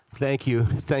Thank you.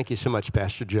 Thank you so much,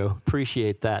 Pastor Joe.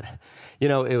 Appreciate that. You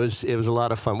know, it was a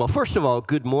lot of fun. Well, first of all,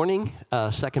 good morning,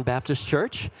 Second Baptist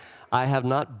Church. I have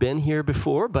not been here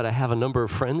before, but I have a number of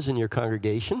friends in your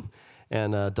congregation,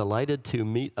 and delighted to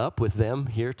meet up with them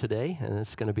here today. And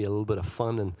it's going to be a little bit of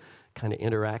fun and kind of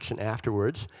interaction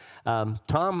afterwards. Tom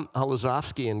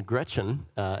Holozowski and Gretchen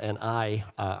and I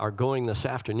are going this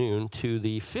afternoon to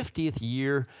the 50th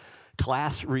year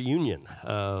class reunion,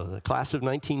 the class of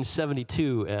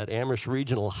 1972 at Amherst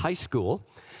Regional High School.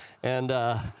 And,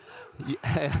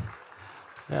 yeah,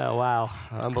 wow,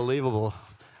 unbelievable.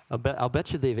 I'll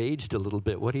bet you they've aged a little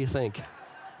bit. What do you think?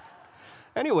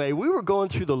 Anyway, we were going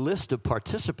through the list of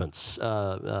participants,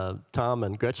 Tom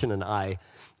and Gretchen and I,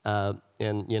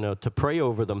 and, you know, to pray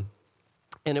over them.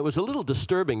 And it was a little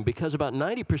disturbing because about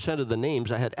 90% of the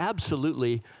names, I had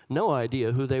absolutely no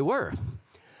idea who they were.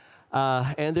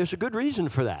 And there's a good reason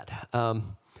for that.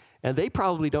 And they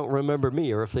probably don't remember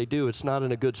me, or if they do, it's not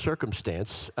in a good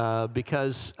circumstance,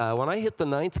 because when I hit the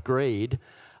 9th grade,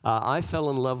 I fell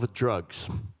in love with drugs.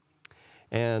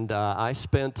 And I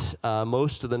spent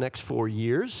most of the next 4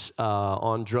 years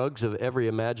on drugs of every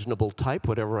imaginable type,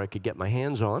 whatever I could get my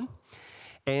hands on.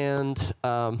 And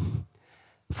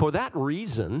for that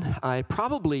reason, I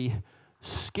probably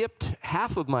skipped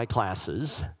half of my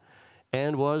classes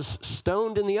and was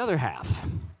stoned in the other half.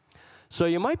 So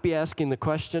you might be asking the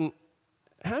question,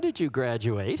 how did you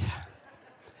graduate?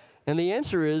 And the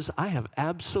answer is, I have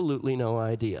absolutely no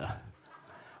idea.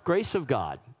 Grace of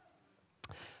God.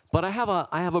 But I have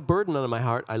a burden on my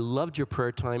heart. I loved your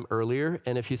prayer time earlier,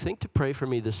 and if you think to pray for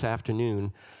me this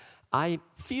afternoon, I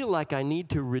feel like I need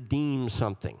to redeem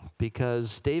something,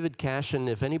 because David Cashin,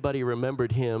 if anybody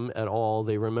remembered him at all,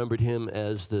 they remembered him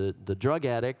as the drug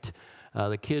addict,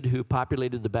 the kid who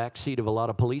populated the back seat of a lot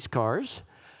of police cars,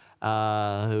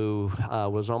 who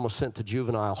was almost sent to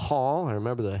juvenile hall. I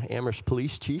remember the Amherst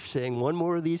police chief saying, "One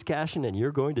more of these, Cashin, and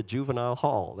you're going to juvenile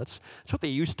hall." That's what they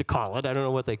used to call it. I don't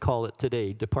know what they call it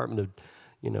today, Department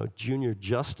of, Junior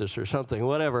Justice or something,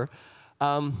 whatever.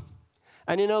 And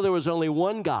there was only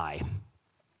one guy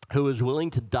who was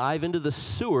willing to dive into the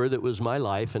sewer that was my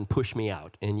life and push me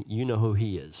out, and you know who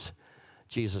he is,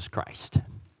 Jesus Christ.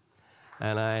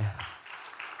 And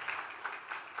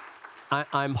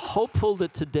I'm hopeful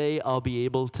that today I'll be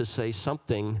able to say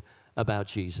something about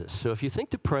Jesus. So if you think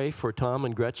to pray for Tom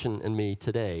and Gretchen and me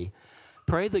today,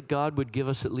 pray that God would give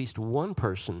us at least one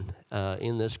person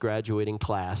in this graduating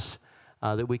class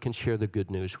that we can share the good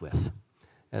news with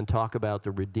and talk about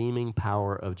the redeeming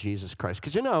power of Jesus Christ.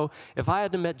 Because, if I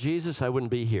hadn't met Jesus, I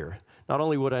wouldn't be here. Not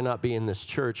only would I not be in this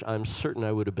church, I'm certain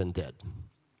I would have been dead.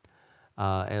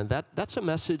 And that's a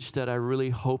message that I really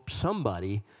hope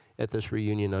somebody at this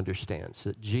reunion understands,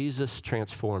 that Jesus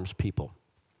transforms people.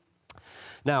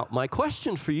 Now, my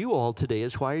question for you all today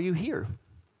is, why are you here?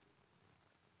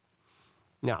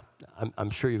 Now, I'm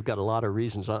sure you've got a lot of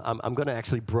reasons. I'm going to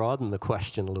actually broaden the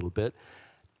question a little bit.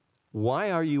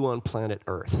 Why are you on planet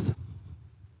Earth?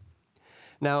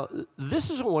 Now, this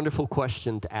is a wonderful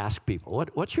question to ask people.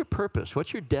 What's your purpose?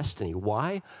 What's your destiny?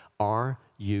 Why are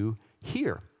you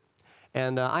here?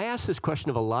 And I asked this question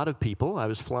of a lot of people. I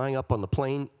was flying up on the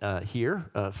plane here.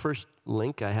 First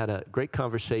link, I had a great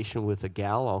conversation with a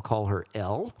gal. I'll call her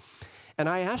Elle. And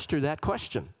I asked her that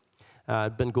question.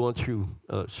 I've been going through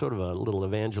sort of a little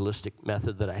evangelistic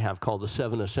method that I have called the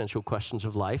 7 Essential Questions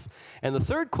of Life. And the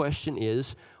third question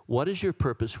is, what is your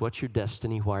purpose? What's your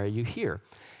destiny? Why are you here?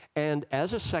 And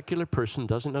as a secular person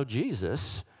doesn't know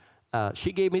Jesus,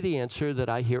 she gave me the answer that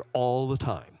I hear all the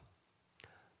time.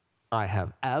 I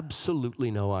have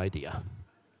absolutely no idea,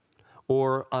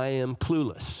 or I am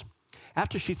clueless.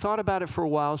 After she thought about it for a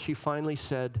while, she finally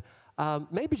said,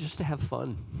 maybe just to have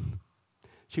fun.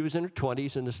 She was in her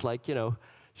 20s, and it's like,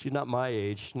 she's not my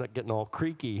age. She's not getting all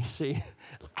creaky. See,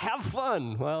 have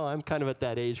fun. Well, I'm kind of at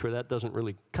that age where that doesn't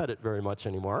really cut it very much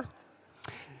anymore.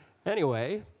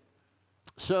 Anyway,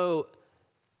 so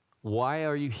why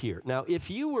are you here? Now, if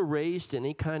you were raised in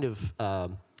any kind of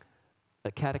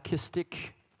a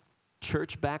catechistic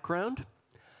church background,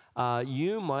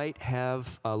 you might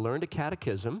have learned a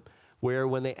catechism where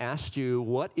when they asked you,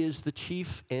 what is the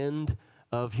chief end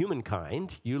of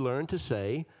humankind, you learned to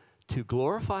say, to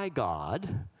glorify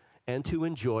God and to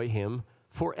enjoy Him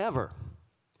forever.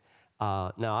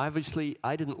 Now, obviously,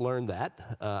 I didn't learn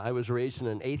that. I was raised in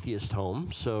an atheist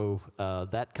home, so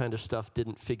that kind of stuff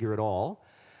didn't figure at all.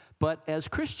 But as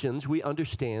Christians, we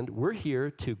understand we're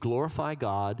here to glorify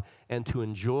God and to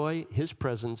enjoy His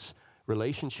presence,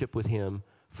 relationship with Him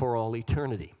for all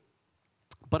eternity.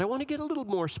 But I want to get a little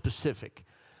more specific.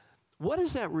 What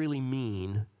does that really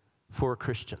mean for a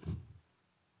Christian?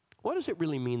 what does it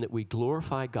really mean that we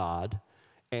glorify God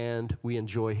and we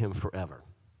enjoy Him forever?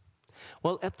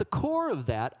 Well, at the core of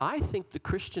that, I think the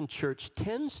Christian church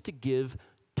tends to give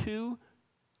two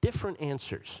different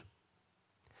answers.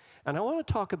 And I want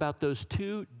to talk about those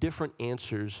two different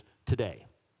answers today.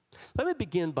 Let me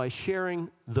begin by sharing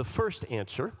the first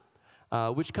answer,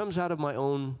 which comes out of my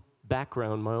own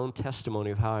background, my own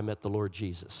testimony of how I met the Lord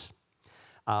Jesus.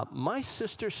 My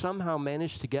sister somehow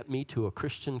managed to get me to a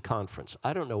Christian conference.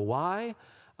 I don't know why.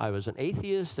 I was an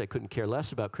atheist. I couldn't care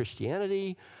less about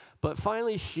Christianity. But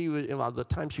finally, the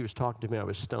time she was talking to me, I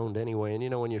was stoned anyway. And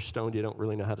you know, when you're stoned, you don't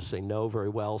really know how to say no very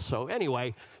well. So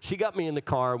anyway, she got me in the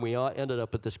car, and we all ended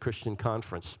up at this Christian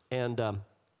conference. And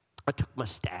I took my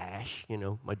stash,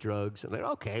 my drugs. And like,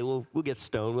 okay, we'll get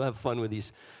stoned. We'll have fun with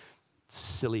these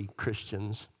silly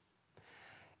Christians.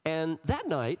 And that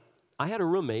night, I had a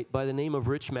roommate by the name of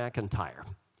Rich McIntyre.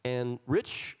 And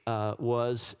Rich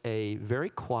was a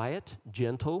very quiet,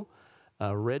 gentle,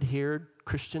 red-haired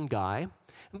Christian guy.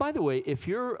 And by the way, if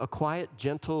you're a quiet,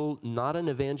 gentle, not an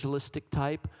evangelistic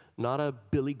type, not a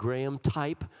Billy Graham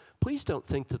type, please don't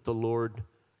think that the Lord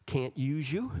can't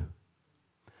use you.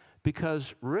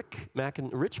 Because Rich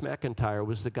McIntyre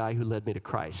was the guy who led me to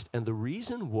Christ. And the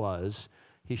reason was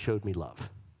he showed me love.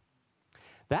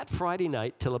 That Friday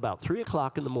night, till about 3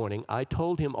 o'clock in the morning, I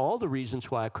told him all the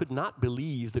reasons why I could not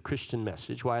believe the Christian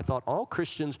message, why I thought all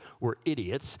Christians were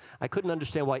idiots. I couldn't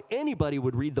understand why anybody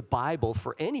would read the Bible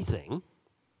for anything.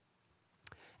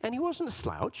 And he wasn't a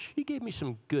slouch. He gave me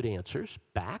some good answers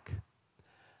back.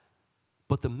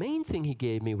 But the main thing he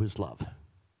gave me was love.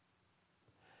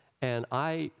 And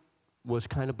I was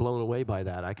kind of blown away by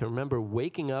that. I can remember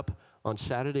waking up on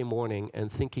Saturday morning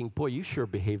and thinking, boy, you sure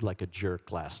behaved like a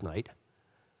jerk last night.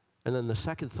 And then the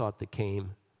second thought that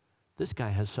came, this guy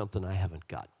has something I haven't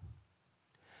got.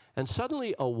 And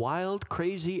suddenly a wild,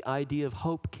 crazy idea of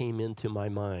hope came into my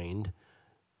mind,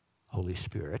 Holy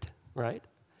Spirit, right?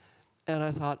 And I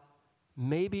thought,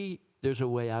 maybe there's a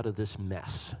way out of this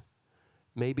mess.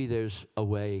 Maybe there's a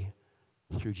way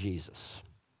through Jesus.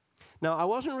 Now, I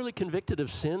wasn't really convicted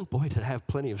of sin. Boy, did I have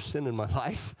plenty of sin in my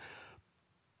life.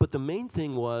 But the main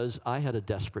thing was I had a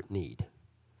desperate need.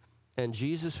 And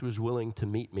Jesus was willing to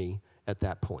meet me at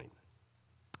that point.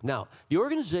 Now, the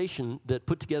organization that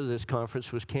put together this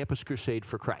conference was Campus Crusade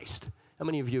for Christ. How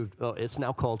many of you, it's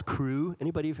now called Cru.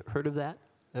 Anybody heard of that?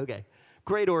 Okay.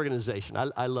 Great organization.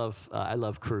 I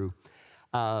love Cru.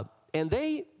 And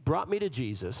they brought me to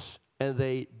Jesus, and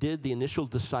they did the initial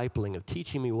discipling of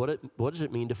teaching me what does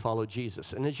it mean to follow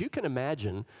Jesus. And as you can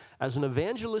imagine, as an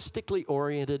evangelistically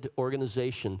oriented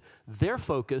organization, their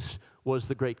focus was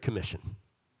the Great Commission.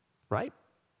 Right?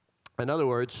 In other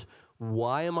words,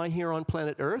 why am I here on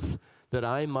planet Earth? That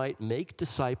I might make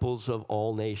disciples of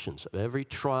all nations, of every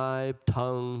tribe,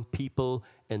 tongue, people,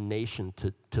 and nation,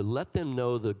 to let them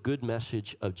know the good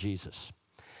message of Jesus.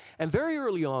 And very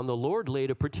early on, the Lord laid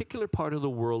a particular part of the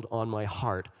world on my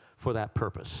heart for that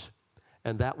purpose,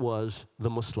 and that was the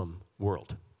Muslim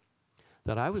world.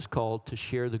 That I was called to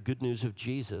share the good news of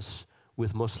Jesus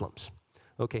with Muslims.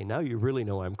 Okay, now you really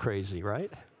know I'm crazy,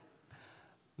 right?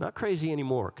 Not crazy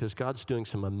anymore, because God's doing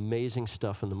some amazing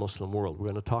stuff in the Muslim world. We're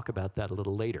going to talk about that a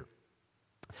little later.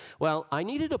 Well, I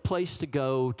needed a place to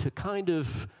go to kind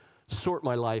of sort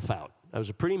my life out. I was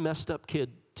a pretty messed up kid,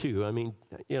 too. I mean,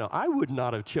 I would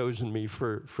not have chosen me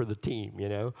for the team,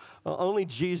 Only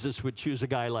Jesus would choose a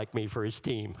guy like me for his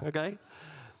team, okay?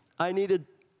 I needed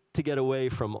to get away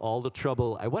from all the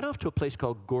trouble. I went off to a place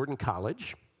called Gordon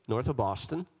College, north of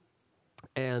Boston,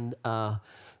 and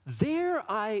there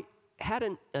I had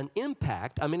an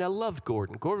impact. I mean, I loved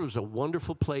Gordon. Gordon was a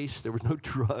wonderful place. There were no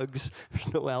drugs. There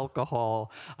was no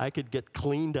alcohol. I could get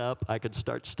cleaned up. I could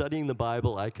start studying the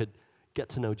Bible. I could get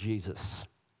to know Jesus.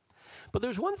 But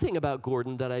there's one thing about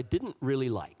Gordon that I didn't really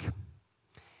like,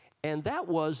 and that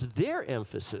was their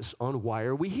emphasis on why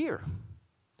are we here.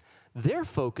 Their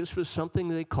focus was something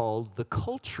they called the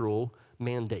cultural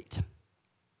mandate.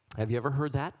 Have you ever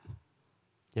heard that?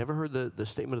 You ever heard the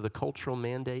statement of the cultural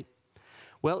mandate?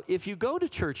 Well, if you go to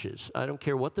churches, I don't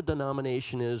care what the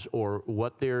denomination is or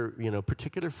what their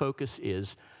particular focus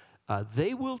is,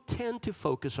 they will tend to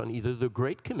focus on either the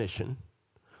Great Commission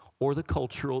or the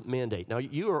cultural mandate. Now,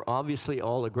 you are obviously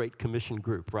all a Great Commission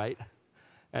group, right?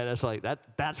 And it's like,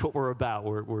 that's what we're about.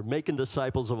 We're making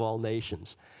disciples of all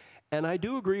nations. And I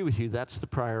do agree with you, that's the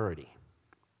priority.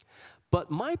 But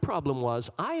my problem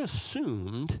was I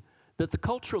assumed that the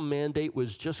cultural mandate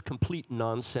was just complete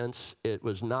nonsense. It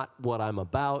was not what I'm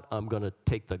about. I'm going to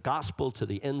take the gospel to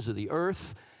the ends of the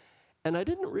earth. And I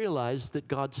didn't realize that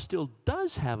God still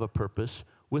does have a purpose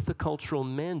with the cultural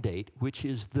mandate, which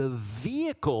is the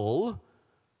vehicle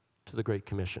to the Great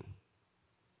Commission.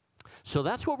 So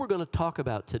that's what we're going to talk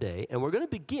about today, and we're going to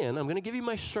begin. I'm going to give you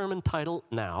my sermon title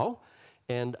now,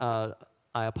 and I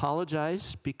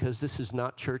apologize because this is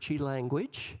not churchy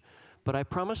language, but I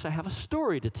promise I have a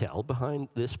story to tell behind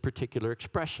this particular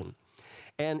expression.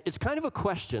 And it's kind of a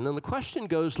question, and the question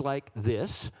goes like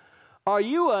this: are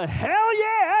you a hell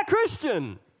yeah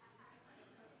Christian?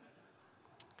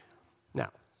 Now,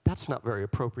 that's not very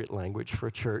appropriate language for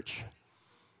a church.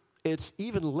 It's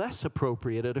even less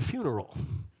appropriate at a funeral.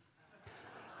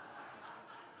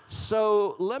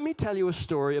 So let me tell you a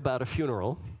story about a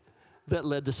funeral that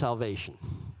led to salvation.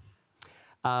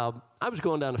 I was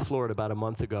going down to Florida about a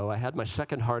month ago. I had my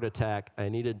second heart attack. I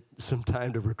needed some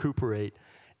time to recuperate.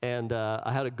 And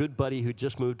I had a good buddy who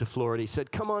just moved to Florida. He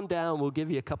said, come on down, we'll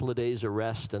give you a couple of days of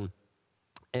rest.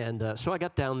 And so I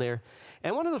got down there.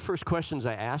 And one of the first questions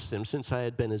I asked him, since I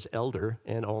had been his elder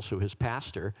and also his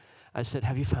pastor, I said,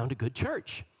 have you found a good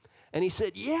church? And he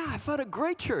said, yeah, I found a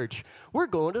great church. We're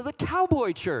going to the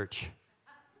Cowboy Church.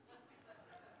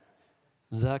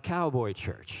 The Cowboy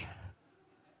Church.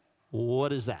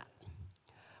 What is that?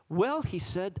 Well, he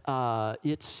said,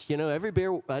 it's, you know,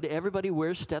 everybody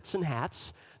wears Stetson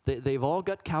hats. They've all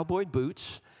got cowboy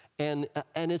boots. And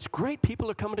it's great. People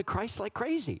are coming to Christ like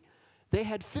crazy. They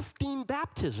had 15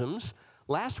 baptisms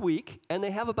last week, and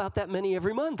they have about that many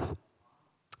every month.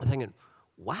 I'm thinking,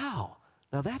 wow,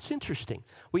 now that's interesting.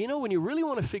 Well, you know, when you really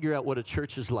want to figure out what a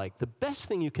church is like, the best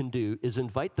thing you can do is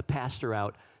invite the pastor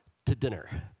out to dinner.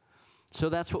 So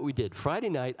that's what we did. Friday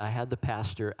night, I had the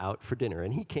pastor out for dinner,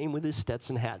 and he came with his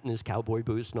Stetson hat and his cowboy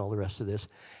boots and all the rest of this.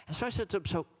 And so I said to him,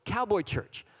 so Cowboy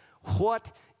Church, what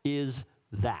is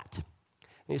that? And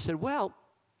he said, well,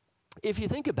 if you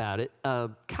think about it,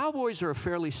 cowboys are a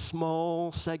fairly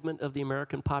small segment of the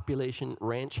American population,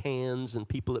 ranch hands and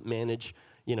people that manage,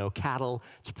 you know, cattle.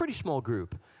 It's a pretty small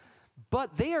group.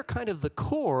 But they are kind of the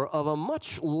core of a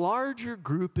much larger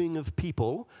grouping of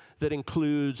people that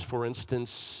includes, for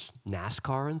instance,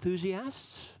 NASCAR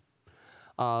enthusiasts,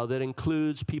 that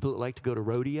includes people that like to go to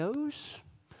rodeos.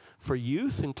 For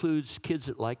youth, includes kids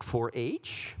that like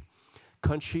 4-H,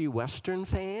 country western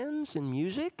fans and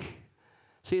music.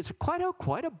 See, it's quite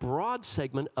a broad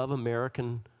segment of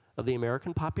the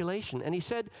American population. And he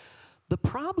said, the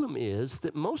problem is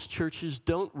that most churches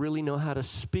don't really know how to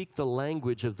speak the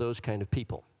language of those kind of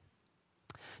people.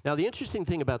 Now, the interesting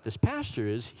thing about this pastor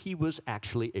is he was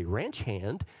actually a ranch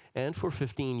hand, and for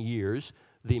 15 years,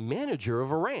 the manager of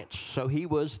a ranch. So he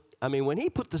was, I mean, when he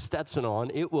put the Stetson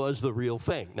on, it was the real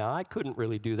thing. Now, I couldn't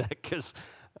really do that because,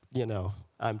 you know,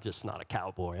 I'm just not a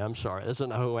cowboy. I'm sorry, that's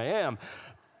not who I am.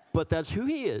 But that's who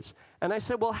he is. And I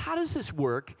said, well, how does this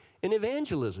work in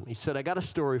evangelism? He said, I got a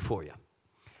story for you.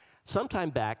 Sometime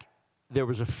back, there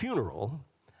was a funeral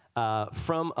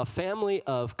from a family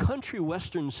of country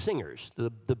western singers,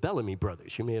 the Bellamy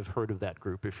Brothers. You may have heard of that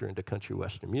group if you're into country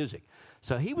western music.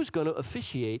 So he was going to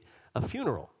officiate a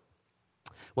funeral.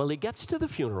 Well, he gets to the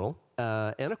funeral,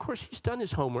 and of course, he's done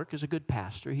his homework as a good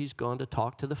pastor. He's gone to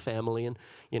talk to the family and,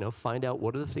 you know, find out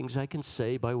what are the things I can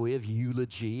say by way of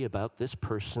eulogy about this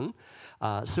person.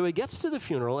 So he gets to the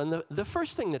funeral, and the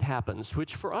first thing that happens,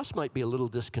 which for us might be a little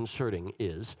disconcerting,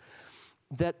 is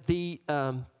that the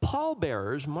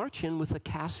pallbearers march in with a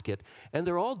casket, and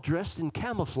they're all dressed in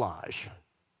camouflage.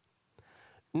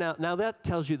 Now that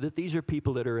tells you that these are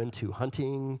people that are into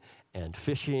hunting and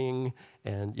fishing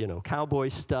and, you know, cowboy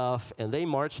stuff, and they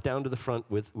march down to the front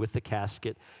with the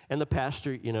casket, and the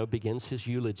pastor, you know, begins his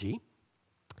eulogy.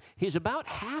 He's about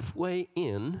halfway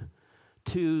in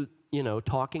to, you know,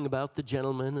 talking about the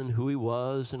gentleman and who he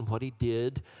was and what he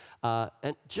did,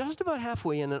 and just about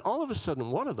halfway in, and all of a sudden,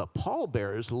 one of the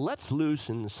pallbearers lets loose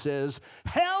and says,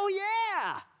 "Hell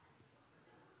yeah!"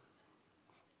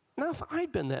 Now, if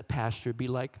I'd been that pastor, I'd be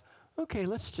like, okay,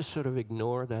 let's just sort of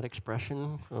ignore that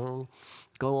expression,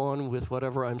 go on with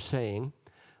whatever I'm saying.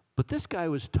 But this guy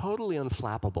was totally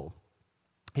unflappable.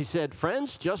 He said,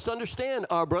 friends, just understand,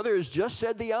 our brother has just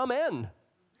said the amen.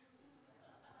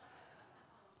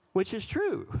 Which is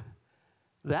true.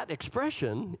 That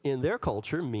expression in their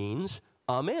culture means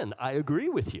amen. I agree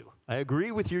with you. I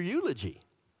agree with your eulogy.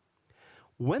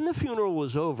 When the funeral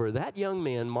was over, that young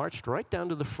man marched right down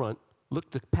to the front,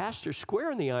 looked the pastor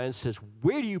square in the eye and says,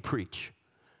 where do you preach?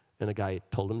 And the guy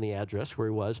told him the address where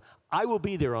he was. I will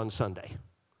be there on Sunday.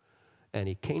 And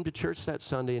he came to church that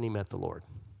Sunday and he met the Lord.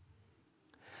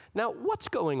 Now, what's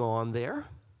going on there?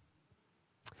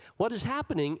 What is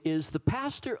happening is the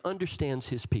pastor understands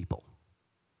his people.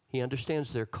 He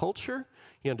understands their culture.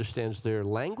 He understands their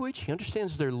language. He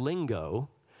understands their lingo.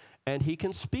 And he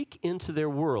can speak into their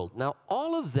world. Now,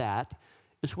 all of that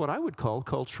is what I would call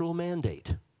cultural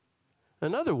mandate.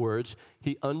 In other words,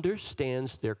 he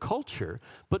understands their culture,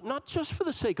 but not just for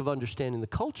the sake of understanding the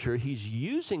culture. He's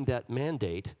using that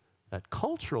mandate, that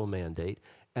cultural mandate,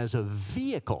 as a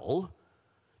vehicle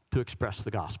to express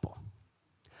the gospel.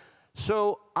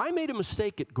 So I made a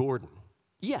mistake at Gordon.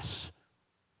 Yes,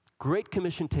 Great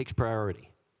Commission takes priority,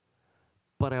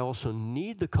 but I also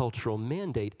need the cultural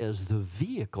mandate as the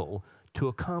vehicle to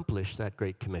accomplish that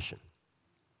Great Commission.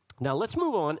 Now, let's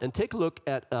move on and take a look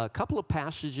at a couple of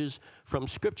passages from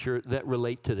Scripture that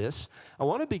relate to this. I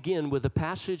want to begin with a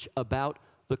passage about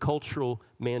the cultural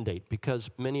mandate,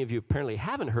 because many of you apparently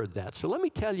haven't heard that. So let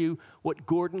me tell you what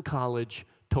Gordon College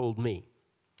told me.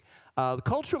 The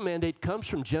cultural mandate comes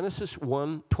from Genesis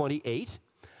 1:28,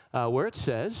 where it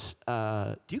says,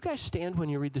 do you guys stand when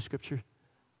you read the Scripture?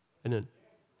 And then,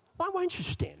 why don't you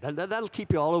stand? That'll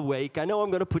keep you all awake. I know I'm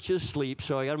going to put you to sleep,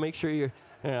 so I got to make sure you're...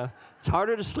 Yeah, it's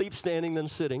harder to sleep standing than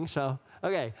sitting, so,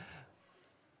 okay.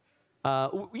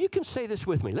 You can say this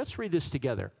with me. Let's read this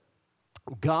together.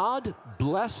 God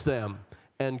blessed them,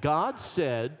 and God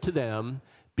said to them,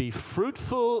 be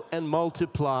fruitful and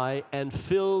multiply and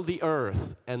fill the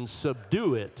earth and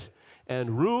subdue it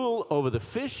and rule over the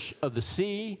fish of the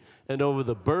sea and over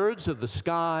the birds of the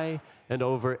sky and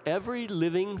over every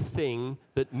living thing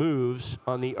that moves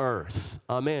on the earth.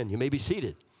 Amen. You may be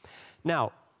seated.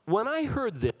 Now, when I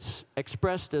heard this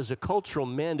expressed as a cultural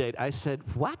mandate, I said,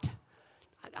 what?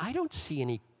 I don't see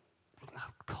any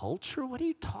culture. What are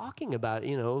you talking about?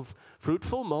 You know,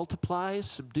 fruitful, multiply,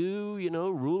 subdue,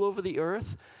 rule over the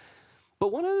earth.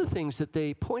 But one of the things that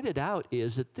they pointed out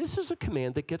is that this is a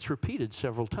command that gets repeated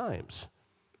several times.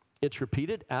 It's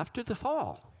repeated after the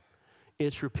fall.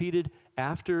 It's repeated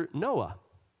after Noah.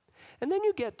 And then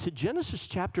you get to Genesis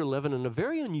chapter 11, and a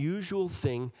very unusual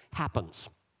thing happens.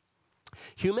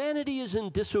 Humanity is in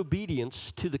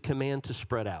disobedience to the command to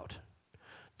spread out.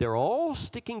 They're all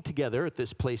sticking together at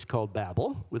this place called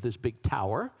Babel with this big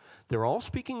tower. They're all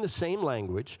speaking the same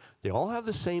language. They all have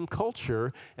the same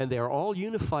culture, and they are all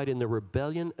unified in their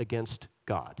rebellion against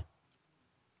God.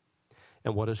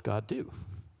 And what does God do?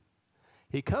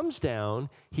 He comes down,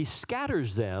 he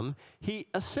scatters them, he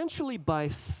essentially by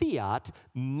fiat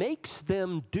makes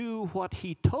them do what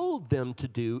he told them to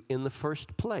do in the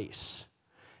first place.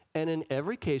 And in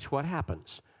every case, what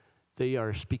happens? They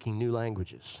are speaking new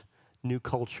languages, new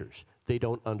cultures. They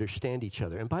don't understand each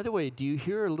other. And by the way, do you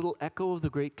hear a little echo of the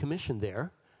Great Commission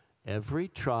there? Every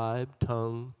tribe,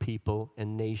 tongue, people,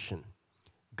 and nation.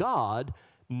 God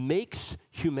makes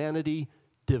humanity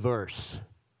diverse.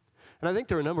 And I think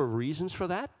there are a number of reasons for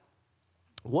that.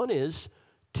 One is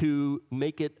to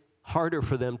make it harder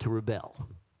for them to rebel.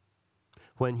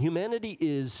 When humanity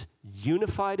is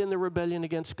unified in the rebellion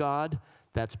against God,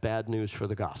 that's bad news for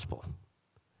the gospel.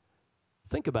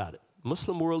 Think about it.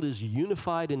 Muslim world is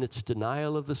unified in its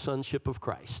denial of the sonship of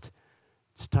Christ.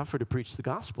 It's tougher to preach the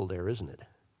gospel there, isn't it?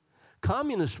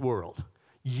 Communist world,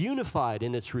 unified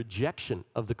in its rejection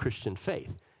of the Christian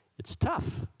faith. It's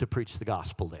tough to preach the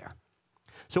gospel there.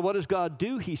 So what does God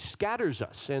do? He scatters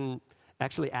us. And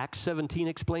actually, Acts 17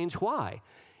 explains why.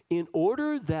 In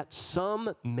order that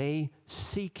some may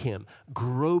seek him,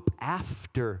 grope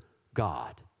after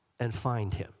God, and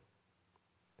find him.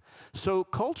 So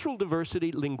cultural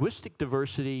diversity, linguistic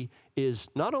diversity is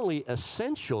not only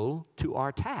essential to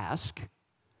our task,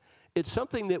 it's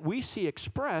something that we see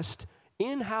expressed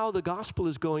in how the gospel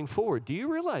is going forward. Do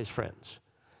you realize, friends,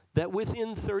 that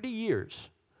within 30 years,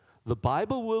 the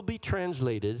Bible will be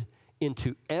translated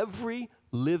into every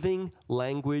living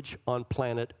language on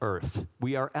planet Earth?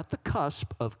 We are at the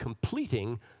cusp of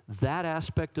completing that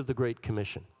aspect of the Great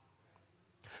Commission.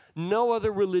 No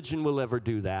other religion will ever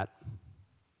do that.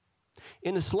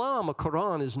 In Islam, a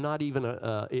Quran is not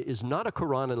a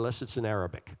Quran unless it's in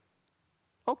Arabic.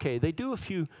 Okay, they do a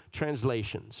few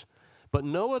translations, but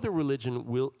no other religion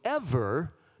will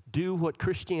ever do what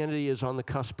Christianity is on the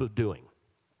cusp of doing,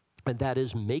 and that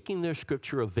is making their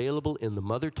scripture available in the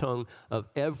mother tongue of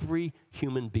every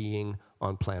human being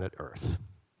on planet Earth.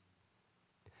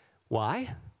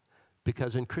 Why?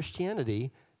 Because in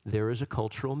Christianity, there is a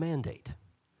cultural mandate.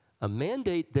 A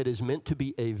mandate that is meant to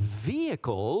be a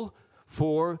vehicle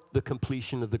for the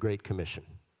completion of the Great Commission.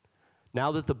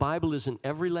 Now that the Bible is in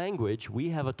every language, we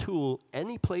have a tool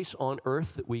any place on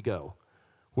earth that we go,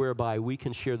 whereby we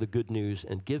can share the good news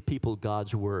and give people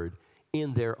God's word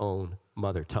in their own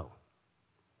mother tongue.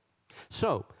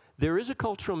 So, there is a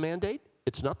cultural mandate.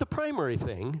 It's not the primary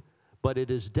thing, but it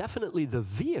is definitely the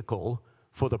vehicle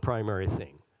for the primary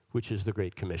thing, which is the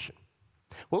Great Commission.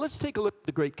 Well, let's take a look at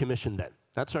the Great Commission then.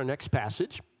 That's our next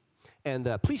passage. And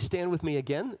please stand with me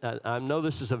again. I know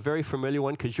this is a very familiar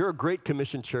one because you're a Great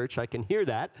Commission church. I can hear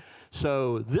that.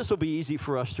 So this will be easy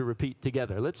for us to repeat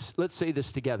together. Let's say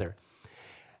this together.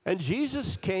 And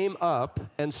Jesus came up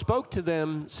and spoke to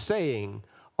them, saying,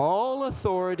 all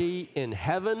authority in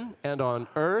heaven and on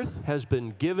earth has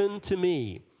been given to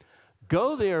me.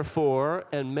 Go therefore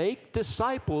and make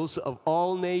disciples of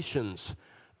all nations,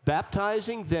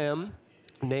 baptizing them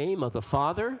in the name of the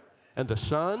Father and the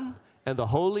Son and the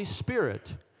Holy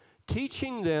Spirit,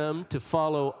 teaching them to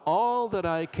follow all that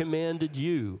I commanded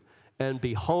you. And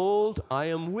behold, I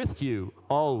am with you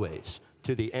always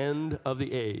to the end of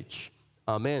the age.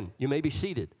 Amen. You may be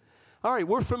seated. All right,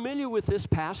 we're familiar with this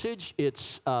passage.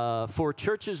 It's for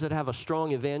churches that have a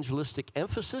strong evangelistic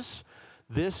emphasis.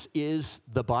 This is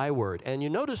the byword. And you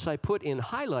notice I put in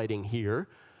highlighting here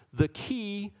the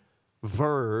key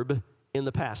verb in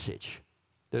the passage.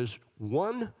 There's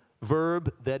one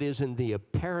verb that is in the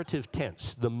imperative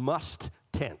tense, the must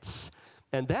tense,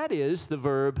 and that is the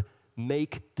verb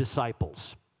make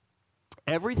disciples.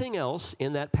 Everything else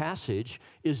in that passage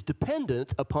is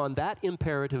dependent upon that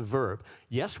imperative verb.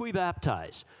 Yes, we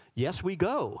baptize. Yes, we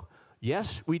go.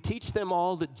 Yes, we teach them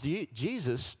all that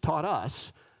Jesus taught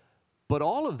us, but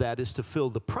all of that is to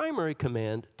fill the primary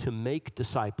command to make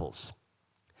disciples.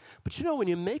 But you know, when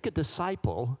you make a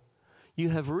disciple, you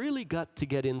have really got to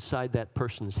get inside that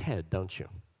person's head, don't you?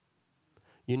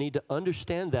 You need to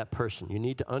understand that person. You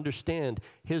need to understand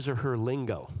his or her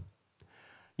lingo.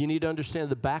 You need to understand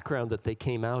the background that they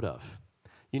came out of.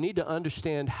 You need to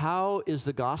understand how is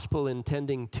the gospel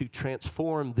intending to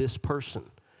transform this person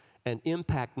and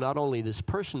impact not only this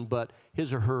person, but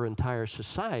his or her entire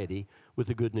society with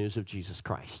the good news of Jesus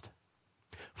Christ.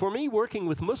 For me, working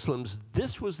with Muslims,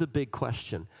 this was the big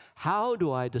question. How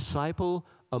do I disciple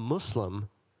a Muslim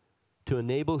to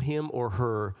enable him or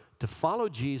her to follow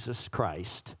Jesus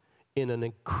Christ in an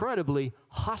incredibly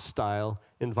hostile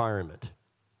environment?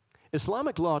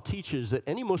 Islamic law teaches that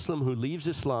any Muslim who leaves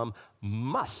Islam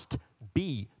must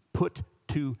be put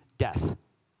to death.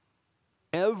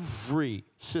 Every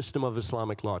system of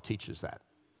Islamic law teaches that.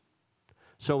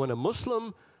 So when a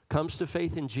Muslim comes to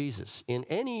faith in Jesus in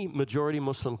any majority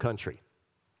Muslim country,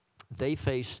 they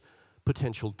face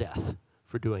potential death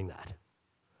for doing that.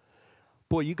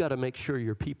 Boy, you got to make sure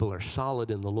your people are solid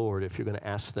in the Lord if you're going to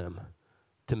ask them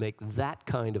to make that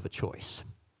kind of a choice,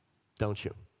 don't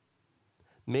you?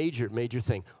 Major, major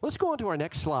thing. Let's go on to our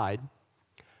next slide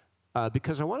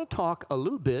because I want to talk a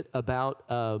little bit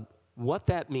about what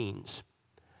that means.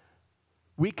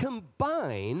 We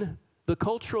combine the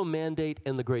cultural mandate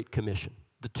and the Great Commission.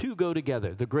 The two go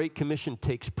together. The Great Commission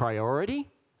takes priority,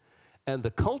 and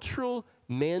the cultural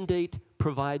mandate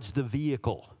provides the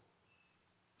vehicle.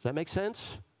 Does that make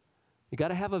sense? You got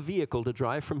to have a vehicle to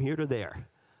drive from here to there.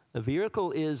 The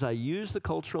vehicle is I use the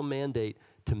cultural mandate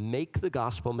to make the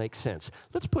gospel make sense.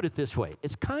 Let's put it this way.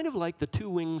 It's kind of like the two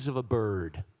wings of a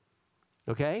bird,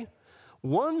 okay?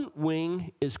 One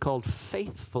wing is called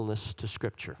faithfulness to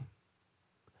Scripture.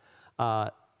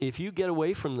 If you get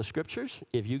away from the Scriptures,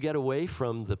 if you get away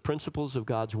from the principles of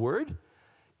God's Word,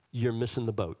 you're missing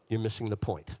the boat. You're missing the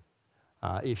point.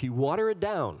 If you water it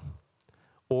down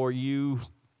or you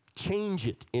change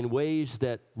it in ways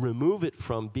that remove it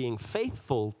from being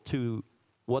faithful to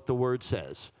what the Word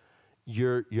says,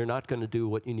 you're not going to do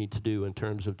what you need to do in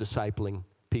terms of discipling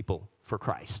people for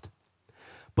Christ.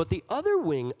 But the other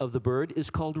wing of the bird is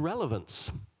called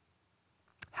relevance.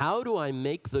 How do I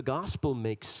make the gospel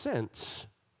make sense,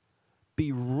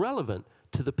 be relevant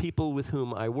to the people with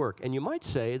whom I work? And you might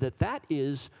say that that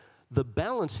is the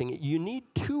balancing. You need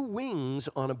two wings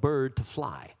on a bird to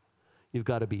fly. You've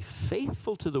got to be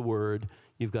faithful to the Word.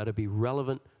 You've got to be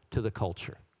relevant to the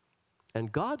culture.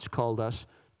 And God's called us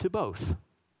to both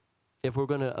if we're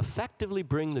going to effectively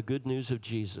bring the good news of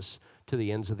Jesus to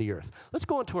the ends of the earth. Let's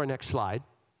go on to our next slide.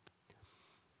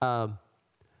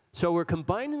 So we're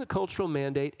combining the cultural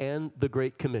mandate and the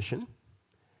Great Commission.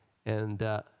 And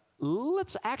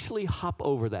let's actually hop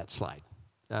over that slide.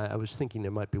 I was thinking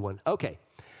there might be one. Okay.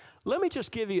 Let me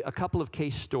just give you a couple of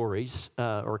case stories,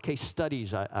 or case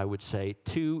studies, I would say,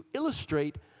 to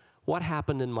illustrate what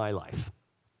happened in my life.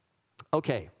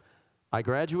 Okay, I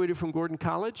graduated from Gordon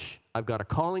College. I've got a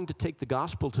calling to take the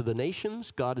gospel to the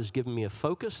nations. God has given me a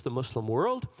focus, the Muslim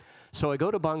world. So I go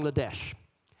to Bangladesh.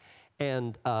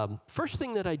 And first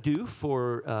thing that I do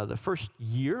for the first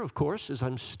year, of course, is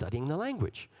I'm studying the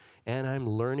language. And I'm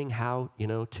learning how,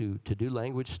 to do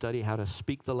language study, how to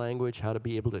speak the language, how to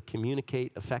be able to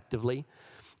communicate effectively.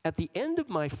 At the end of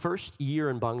my first year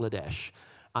in Bangladesh,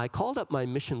 I called up my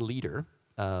mission leader,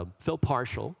 Phil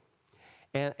Parshall,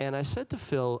 and I said to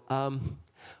Phil,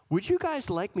 Would you guys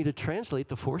like me to translate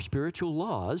the 4 spiritual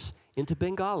laws into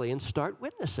Bengali and start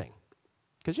witnessing?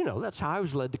 Because, that's how I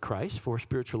was led to Christ, 4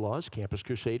 spiritual laws, Campus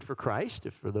Crusade for Christ,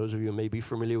 if for those of you who may be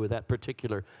familiar with that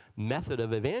particular method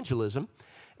of evangelism.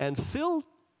 And Phil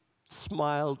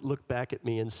smiled, looked back at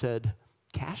me and said,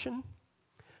 Cashin,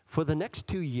 for the next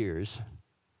 2 years,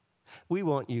 we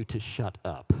want you to shut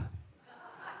up.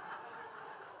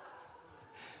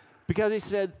 Because he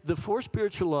said, the 4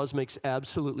 spiritual laws makes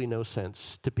absolutely no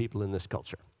sense to people in this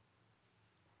culture.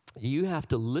 You have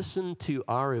to listen to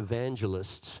our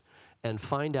evangelists and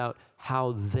find out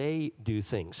how they do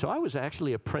things. So I was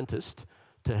actually apprenticed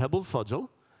to Hebel Fudzel,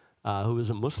 who was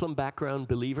a Muslim background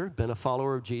believer, been a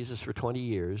follower of Jesus for 20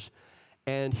 years,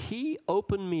 and he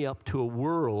opened me up to a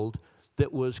world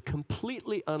that was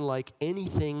completely unlike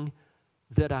anything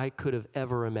that I could have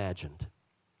ever imagined.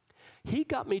 He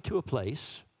got me to a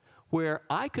place where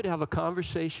I could have a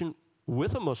conversation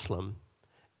with a Muslim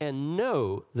and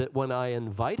know that when I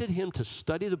invited him to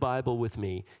study the Bible with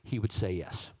me, he would say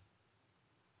yes.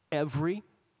 Every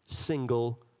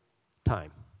single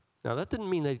time. Now, that didn't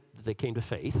mean they came to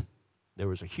faith. There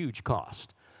was a huge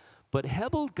cost. But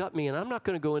Hebel got me, and I'm not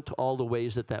going to go into all the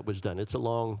ways that was done. It's a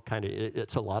long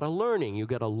it's a lot of learning. You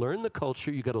got to learn the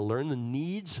culture. You got to learn the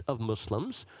needs of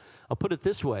Muslims. I'll put it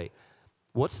this way.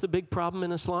 What's the big problem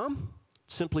in Islam?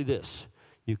 Simply this.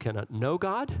 You cannot know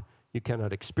God. You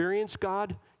cannot experience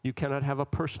God. You cannot have a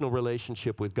personal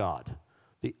relationship with God.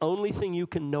 The only thing you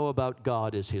can know about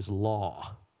God is His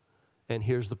law. And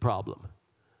here's the problem.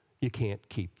 You can't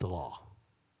keep the law.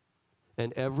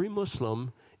 And every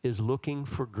Muslim is looking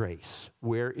for grace.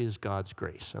 Where is God's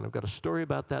grace? And I've got a story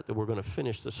about that we're going to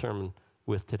finish the sermon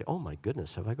with today. Oh my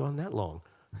goodness, have I gone that long?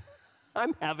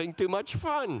 I'm having too much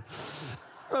fun.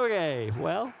 Okay,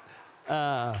 well,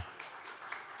 an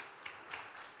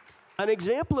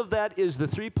example of that is the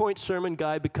 3-point sermon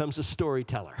guy becomes a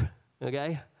storyteller,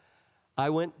 okay? I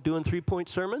went doing 3-point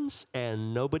sermons,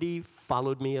 and nobody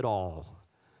followed me at all.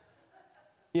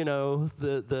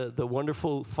 The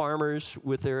wonderful farmers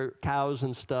with their cows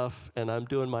and stuff, and I'm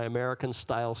doing my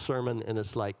American-style sermon, and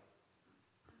it's like,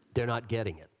 they're not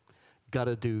getting it. Got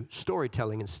to do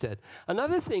storytelling instead.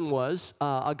 Another thing was,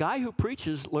 a guy who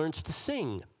preaches learns to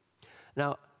sing.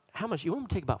 Now, how much? You want me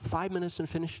to take about 5 minutes and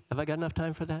finish? Have I got enough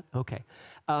time for that? Okay.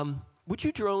 Would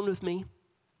you drone with me?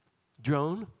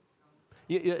 Drone?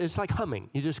 It's like humming.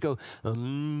 You just go, and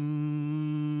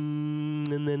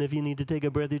then if you need to take a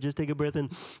breath, you just take a breath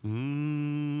and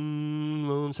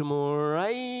moan some more.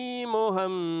 Ay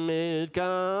Muhammad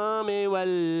kame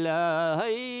wallahi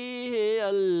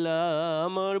Allah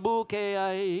marbuke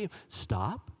ay.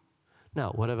 Stop.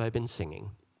 Now, what have I been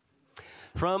singing?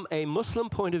 From a Muslim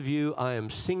point of view, I am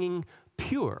singing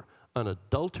pure,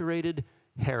 unadulterated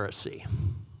heresy.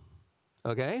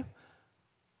 Okay?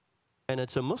 And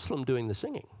it's a Muslim doing the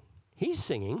singing. He's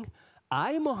singing,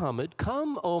 I, Muhammad,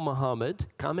 come, O Muhammad,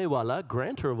 Kamewala,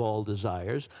 granter of all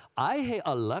desires. I, hey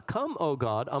Allah, come, O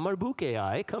God, Amar Buke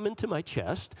I, come into my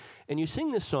chest. And you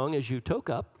sing this song as you toke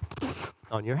up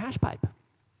on your hash pipe.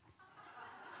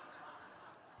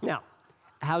 Now,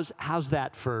 how's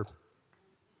that for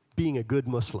being a good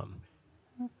Muslim?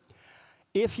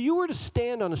 If you were to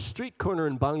stand on a street corner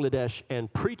in Bangladesh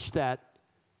and preach that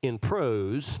in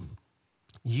prose,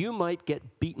 you might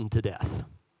get beaten to death.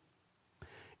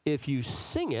 If you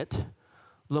sing it,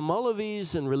 the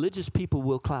Maulavis and religious people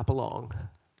will clap along.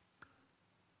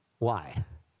 Why?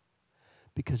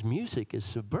 Because music is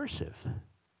subversive,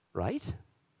 right?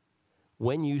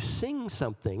 When you sing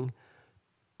something,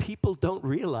 people don't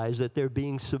realize that they're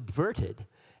being subverted.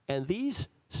 And these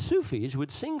Sufis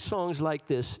would sing songs like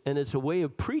this, and it's a way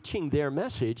of preaching their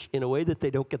message in a way that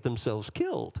they don't get themselves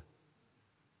killed.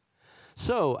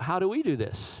 So, how do we do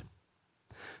this?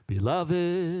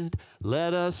 Beloved,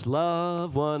 let us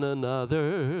love one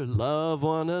another,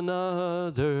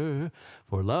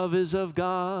 for love is of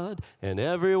God, and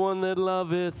everyone that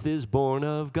loveth is born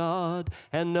of God,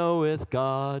 and knoweth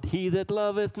God. He that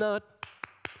loveth not,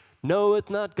 knoweth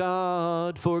not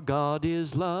God, for God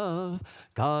is love.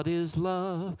 God is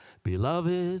love.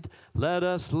 Beloved, let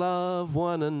us love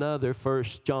one another. 1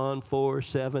 John 4,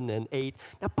 7, and 8.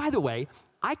 Now, by the way,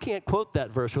 I can't quote that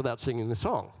verse without singing the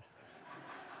song.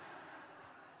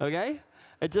 Okay?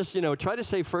 It just, try to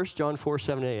say 1 John 4,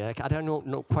 7, 8. I don't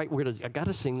know quite where to, I got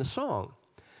to sing the song.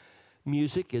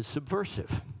 Music is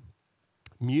subversive.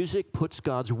 Music puts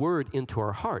God's word into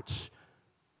our hearts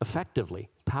effectively,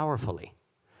 powerfully.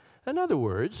 In other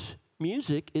words,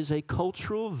 music is a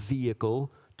cultural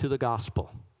vehicle to the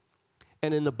gospel.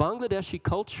 And in the Bangladeshi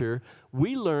culture,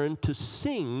 we learn to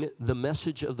sing the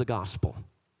message of the gospel.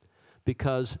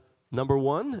 Because, number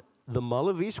one, the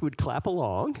Malavis would clap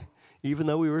along, even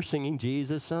though we were singing,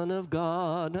 Jesus, Son of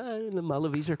God, and the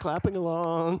Malavis are clapping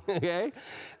along, okay?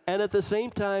 And at the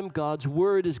same time, God's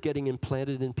word is getting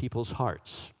implanted in people's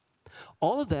hearts.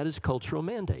 All of that is cultural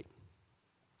mandate.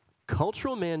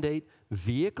 Cultural mandate,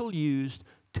 vehicle used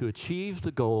to achieve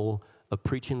the goal of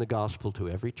preaching the gospel to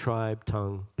every tribe,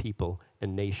 tongue, people,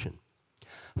 and nation.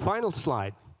 Final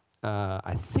slide.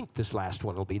 I think this last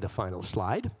one will be the final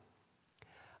slide.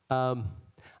 I'm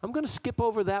going to skip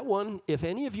over that one. If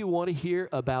any of you want to hear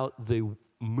about the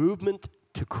movement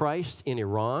to Christ in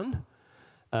Iran,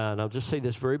 and I'll just say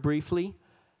this very briefly.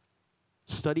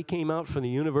 Study came out from the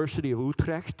University of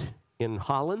Utrecht in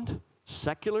Holland,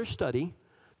 secular study,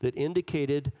 that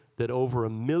indicated that over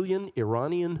 1 million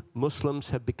Iranian Muslims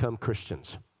have become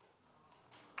Christians.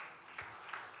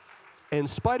 In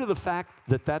spite of the fact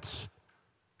that that's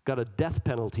got a death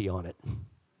penalty on it.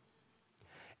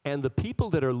 And the people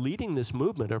that are leading this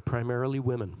movement are primarily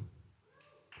women.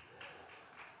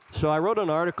 So I wrote an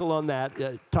article on that.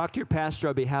 Talk to your pastor.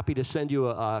 I'd be happy to send you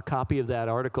a copy of that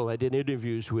article. I did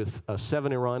interviews with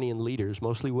 7 Iranian leaders,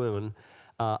 mostly women,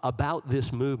 about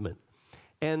this movement.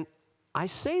 And I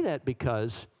say that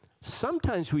because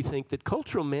sometimes we think that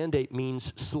cultural mandate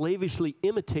means slavishly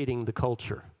imitating the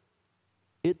culture.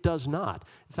 It does not.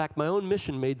 In fact, my own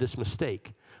mission made this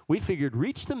mistake. We figured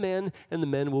reach the men and the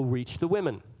men will reach the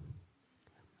women.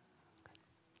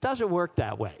 Doesn't work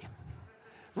that way.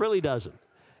 Really doesn't.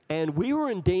 And we were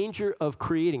in danger of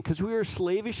creating, because we were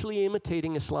slavishly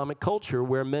imitating Islamic culture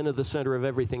where men are the center of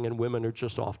everything and women are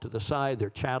just off to the side. They're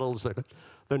chattels.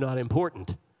 They're not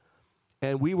important.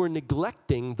 And we were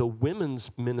neglecting the women's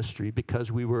ministry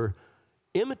because we were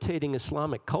imitating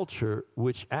Islamic culture,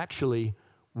 which actually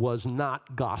was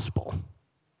not gospel.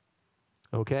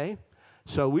 Okay?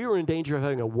 So we were in danger of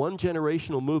having a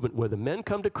one-generational movement where the men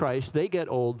come to Christ, they get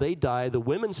old, they die, the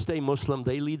women stay Muslim,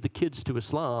 they lead the kids to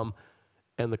Islam,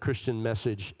 and the Christian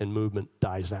message and movement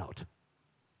dies out.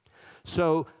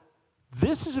 So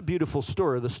this is a beautiful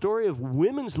story, the story of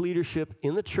women's leadership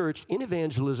in the church, in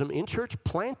evangelism, in church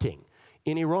planting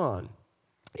in Iran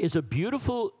is a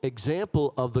beautiful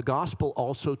example of the gospel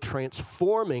also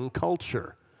transforming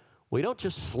culture. We don't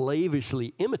just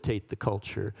slavishly imitate the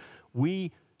culture,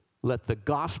 we let the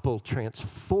gospel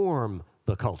transform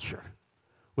the culture,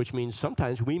 which means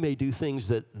sometimes we may do things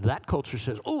that that culture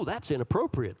says, oh, that's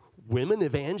inappropriate. Women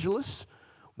evangelists,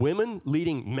 women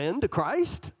leading men to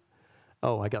Christ.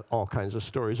 Oh, I got all kinds of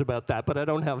stories about that, but I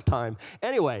don't have time.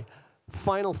 Anyway,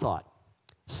 final thought.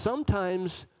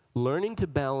 Sometimes learning to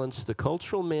balance the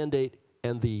cultural mandate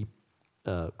and the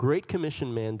Great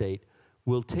Commission mandate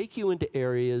will take you into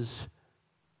areas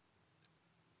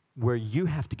where you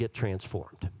have to get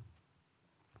transformed.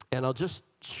 And I'll just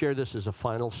share this as a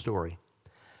final story.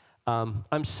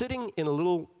 I'm sitting in a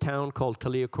little town called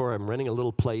Kaliakor. I'm renting a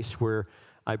little place where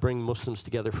I bring Muslims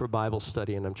together for Bible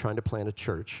study, and I'm trying to plant a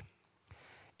church.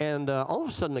 And all of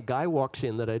a sudden, a guy walks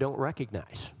in that I don't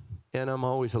recognize. And I'm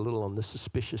always a little on the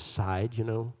suspicious side, you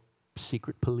know,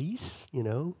 secret police, you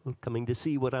know, coming to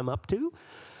see what I'm up to.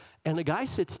 And the guy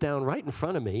sits down right in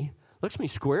front of me, looks me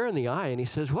square in the eye, and he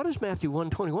says, what does Matthew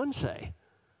 1:21 say?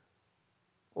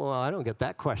 Well, I don't get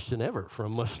that question ever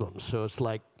from Muslims. So it's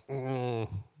like,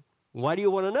 why do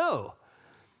you want to know?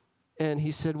 And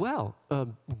he said, well,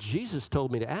 Jesus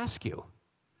told me to ask you.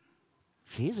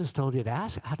 Jesus told you to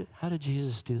ask? How did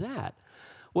Jesus do that?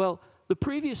 Well, the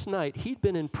previous night, he'd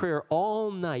been in prayer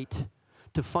all night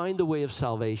to find the way of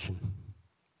salvation.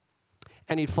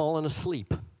 And he'd fallen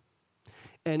asleep.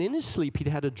 And in his sleep, he'd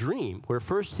had a dream where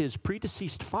first his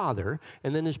predeceased father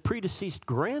and then his predeceased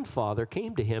grandfather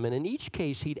came to him. And in each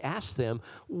case, he'd asked them,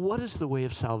 what is the way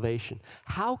of salvation?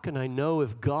 How can I know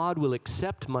if God will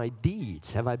accept my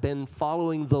deeds? Have I been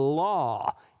following the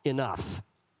law enough?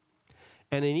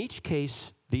 And in each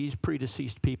case, these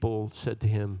predeceased people said to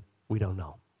him, we don't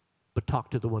know, but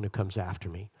talk to the one who comes after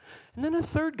me. And then a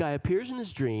third guy appears in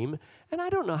his dream, and I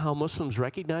don't know how Muslims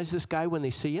recognize this guy when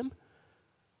they see him,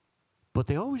 but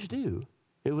they always do.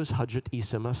 It was Hazrat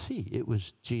Isa Masih. It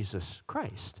was Jesus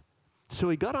Christ. So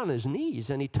he got on his knees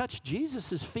and he touched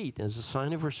Jesus' feet as a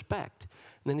sign of respect.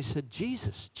 And then he said,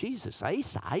 Jesus, Jesus,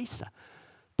 Isa,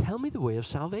 tell me the way of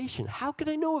salvation. How can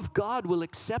I know if God will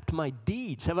accept my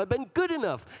deeds? Have I been good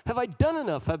enough? Have I done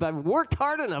enough? Have I worked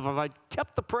hard enough? Have I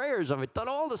kept the prayers? Have I done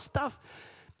all the stuff?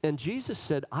 And Jesus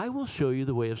said, I will show you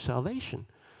the way of salvation.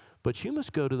 But you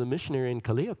must go to the missionary in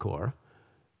Kaliakor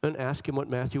and ask him what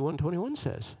Matthew 1:21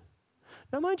 says.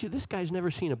 Now, mind you, this guy's never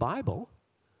seen a Bible.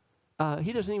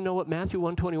 He doesn't even know what Matthew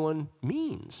 1:21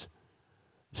 means.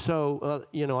 So,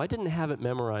 you know, I didn't have it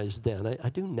memorized then. I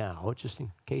do now, just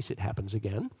in case it happens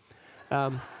again.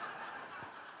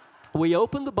 we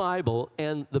open the Bible,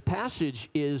 and the passage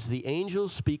is the angel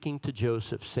speaking to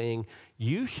Joseph, saying,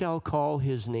 "You shall call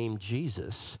his name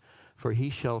Jesus, for he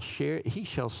shall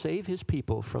save his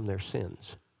people from their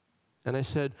sins." And I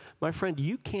said, my friend,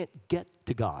 you can't get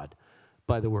to God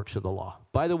by the works of the law.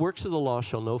 By the works of the law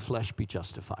shall no flesh be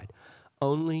justified.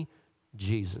 Only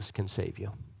Jesus can save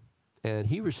you. And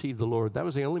he received the Lord. That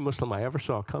was the only Muslim I ever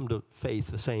saw come to faith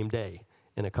the same day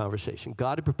in a conversation.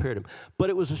 God had prepared him.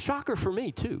 But it was a shocker for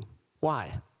me, too.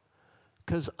 Why?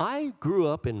 Because I grew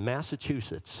up in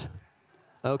Massachusetts,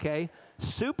 okay?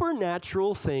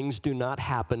 Supernatural things do not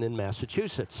happen in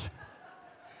Massachusetts.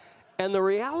 And the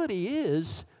reality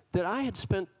is that I had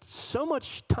spent so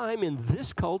much time in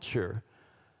this culture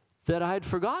that I had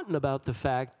forgotten about the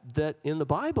fact that in the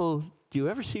Bible, do you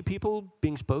ever see people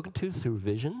being spoken to through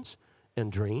visions and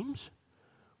dreams?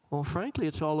 Well, frankly,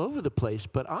 it's all over the place,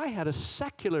 but I had a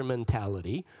secular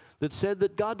mentality that said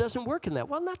that God doesn't work in that.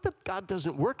 Well, not that God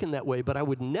doesn't work in that way, but I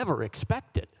would never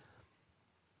expect it.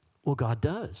 Well, God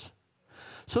does.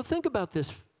 So think about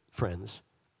this, friends.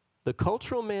 The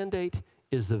cultural mandate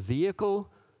is the vehicle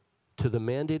to the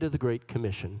mandate of the Great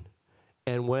Commission.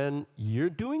 And when you're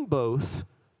doing both,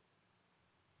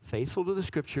 faithful to the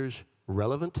Scriptures,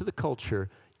 relevant to the culture,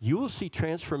 you will see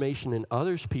transformation in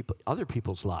other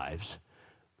people's lives,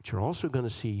 but you're also going to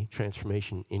see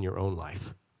transformation in your own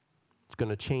life. It's going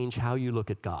to change how you look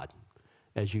at God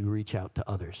as you reach out to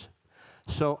others.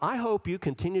 So I hope you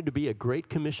continue to be a Great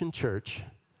Commission church,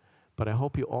 but I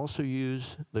hope you also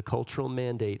use the cultural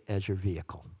mandate as your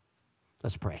vehicle.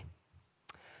 Let's pray.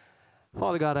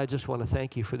 Father God, I just want to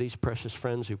thank you for these precious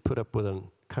friends who put up with a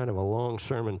kind of a long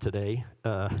sermon today.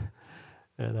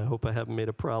 And I hope I haven't made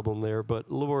a problem there. But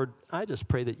Lord, I just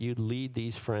pray that you'd lead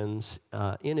these friends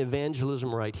in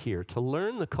evangelism right here to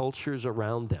learn the cultures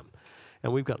around them.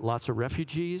 And we've got lots of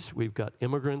refugees. We've got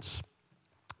immigrants.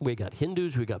 We've got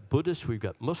Hindus. We've got Buddhists. We've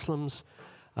got Muslims.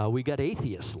 We've got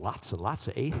atheists, lots and lots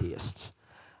of atheists.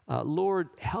 Lord,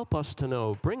 help us to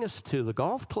know. Bring us to the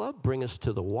golf club. Bring us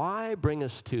to the Y. Bring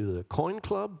us to the coin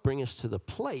club. Bring us to the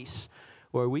place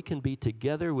where we can be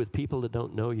together with people that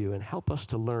don't know you, and help us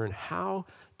to learn how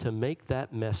to make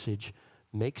that message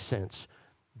make sense,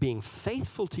 being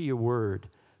faithful to your word,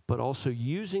 but also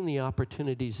using the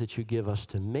opportunities that you give us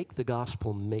to make the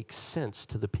gospel make sense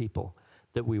to the people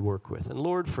that we work with. And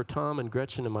Lord, for Tom and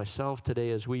Gretchen and myself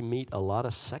today, as we meet a lot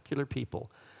of secular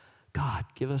people, God,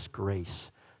 give us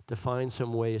grace to find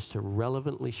some ways to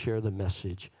relevantly share the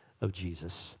message of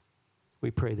Jesus.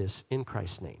 We pray this in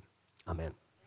Christ's name. Amen.